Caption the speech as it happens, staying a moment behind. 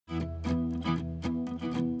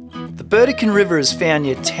Burdekin River is found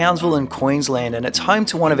near Townsville in Queensland, and it's home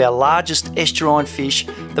to one of our largest estuarine fish,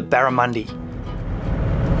 the barramundi.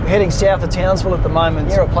 We're heading south of Townsville at the moment,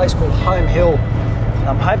 near a place called Home Hill. And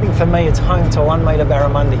I'm hoping for me it's home to 1 metre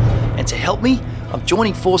barramundi. And to help me, I'm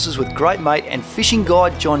joining forces with great mate and fishing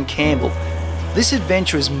guide John Campbell. This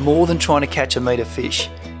adventure is more than trying to catch a metre fish.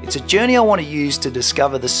 It's a journey I want to use to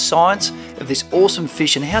discover the science of this awesome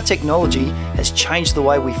fish and how technology has changed the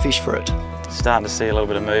way we fish for it. Starting to see a little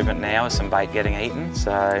bit of movement now with some bait getting eaten,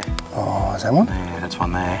 so... Oh, is that one? Yeah, that's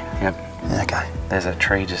one there, yep. Yeah, okay. There's a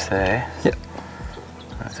tree just there. Yep.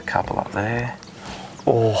 There's a couple up there.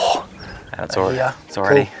 Oh. And it's already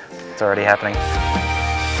happening.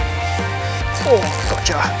 Oh,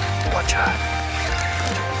 gotcha, gotcha.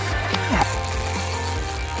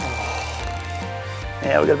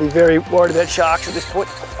 Yeah, we've got to be very worried about sharks at this point.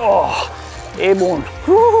 Oh, airborne.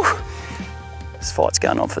 Woo. This fight's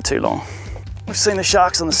going on for too long. We've seen the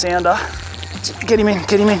sharks on the sounder. Get him in,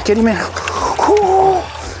 get him in, get him in. Woo.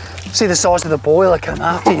 See the size of the boiler coming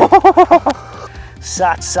after you.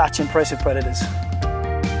 Such impressive predators.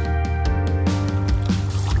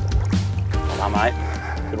 Well done, mate.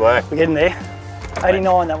 Good work. We're getting there.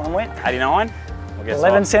 89 that one went. 89? Well, guess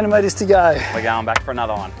 11 what? centimetres to go. We're going back for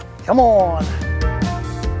another one. Come on.